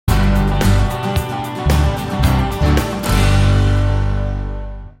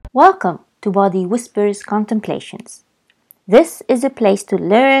Welcome to Body Whispers Contemplations. This is a place to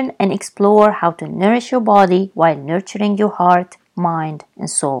learn and explore how to nourish your body while nurturing your heart, mind, and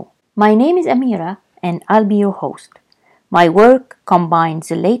soul. My name is Amira and I'll be your host. My work combines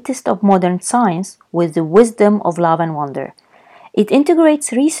the latest of modern science with the wisdom of love and wonder. It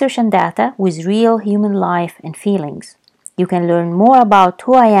integrates research and data with real human life and feelings. You can learn more about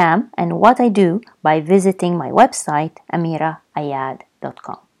who I am and what I do by visiting my website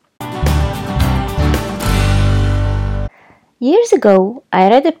amiraayad.com. Years ago, I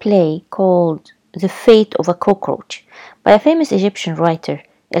read a play called The Fate of a Cockroach by a famous Egyptian writer,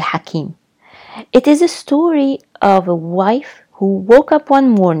 El-Hakim. It is a story of a wife who woke up one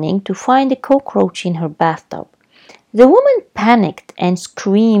morning to find a cockroach in her bathtub. The woman panicked and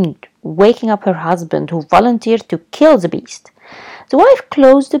screamed, waking up her husband, who volunteered to kill the beast. The wife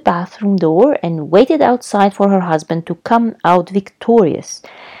closed the bathroom door and waited outside for her husband to come out victorious.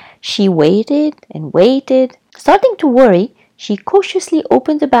 She waited and waited. Starting to worry, she cautiously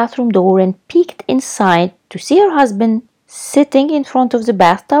opened the bathroom door and peeked inside to see her husband sitting in front of the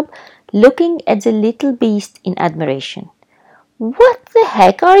bathtub, looking at the little beast in admiration. "What the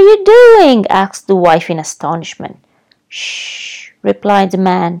heck are you doing?" asked the wife in astonishment. "Shh," replied the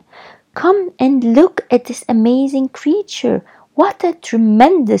man. "Come and look at this amazing creature. What a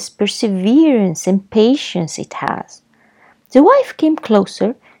tremendous perseverance and patience it has." The wife came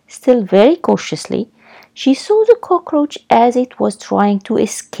closer, still very cautiously. She saw the cockroach as it was trying to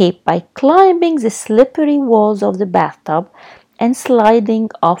escape by climbing the slippery walls of the bathtub and sliding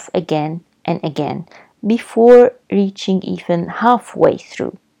off again and again before reaching even halfway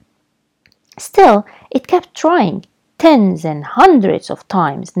through. Still, it kept trying, tens and hundreds of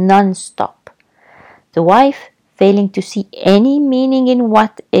times non-stop. The wife, failing to see any meaning in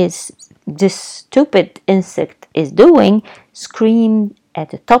what this stupid insect is doing, screamed at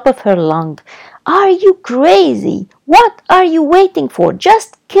the top of her lungs, "Are you crazy? What are you waiting for?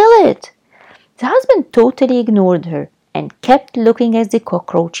 Just kill it!" The husband totally ignored her and kept looking at the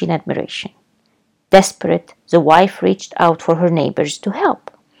cockroach in admiration. Desperate, the wife reached out for her neighbors to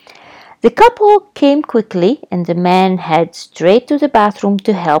help. The couple came quickly and the man headed straight to the bathroom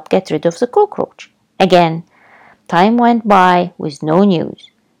to help get rid of the cockroach. Again, time went by with no news.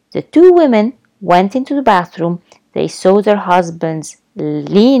 The two women went into the bathroom. They saw their husbands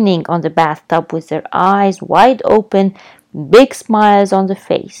leaning on the bathtub with their eyes wide open, big smiles on their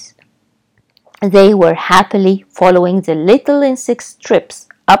face. They were happily following the little insect strips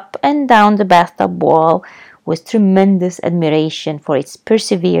up and down the bathtub wall with tremendous admiration for its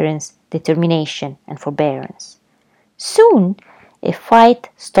perseverance, determination, and forbearance. Soon, a fight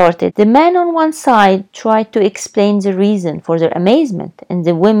started. The men on one side tried to explain the reason for their amazement, and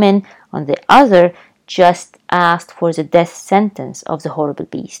the women on the other just asked for the death sentence of the horrible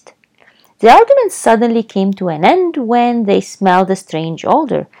beast. The argument suddenly came to an end when they smelled a strange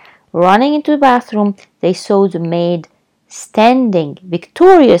odor. Running into the bathroom, they saw the maid standing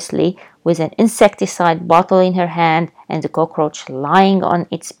victoriously with an insecticide bottle in her hand and the cockroach lying on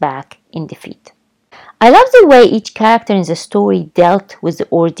its back in defeat. I love the way each character in the story dealt with the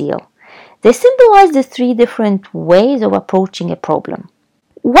ordeal. They symbolize the three different ways of approaching a problem.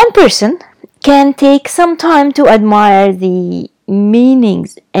 One person can take some time to admire the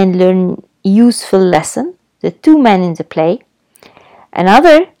meanings and learn useful lesson, the two men in the play.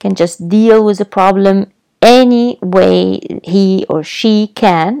 Another can just deal with the problem any way he or she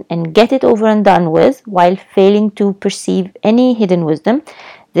can and get it over and done with while failing to perceive any hidden wisdom.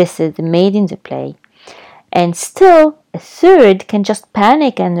 This is the maid in the play. And still, a third can just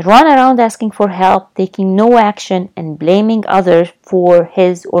panic and run around asking for help, taking no action and blaming others for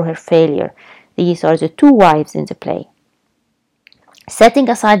his or her failure. These are the two wives in the play. Setting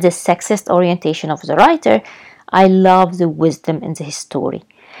aside the sexist orientation of the writer, I love the wisdom in the story.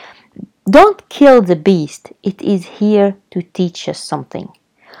 Don't kill the beast. It is here to teach us something.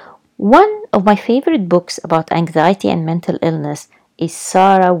 One of my favorite books about anxiety and mental illness is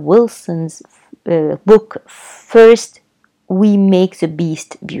Sarah Wilson's book, First We Make the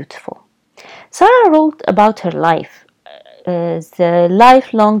Beast Beautiful. Sarah wrote about her life, the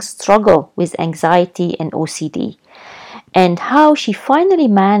lifelong struggle with anxiety and OCD, and how she finally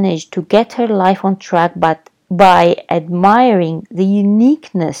managed to get her life on track by admiring the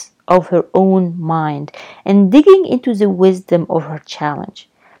uniqueness of her own mind and digging into the wisdom of her challenge.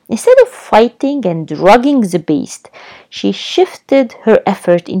 Instead of fighting and drugging the beast, she shifted her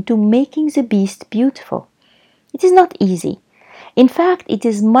effort into making the beast beautiful. It is not easy. In fact, it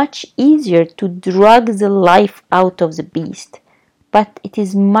is much easier to drug the life out of the beast, but it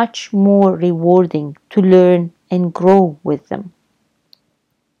is much more rewarding to learn and grow with them.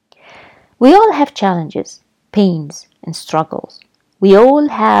 We all have challenges, pains, and struggles. We all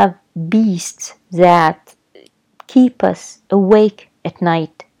have beasts that keep us awake at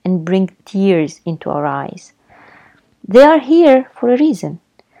night and bring tears into our eyes. They are here for a reason.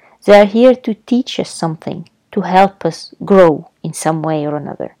 They are here to teach us something, to help us grow in some way or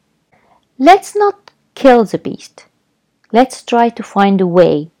another. Let's not kill the beast. Let's try to find a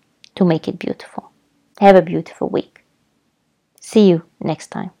way to make it beautiful. Have a beautiful week. See you next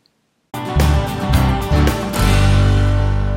time.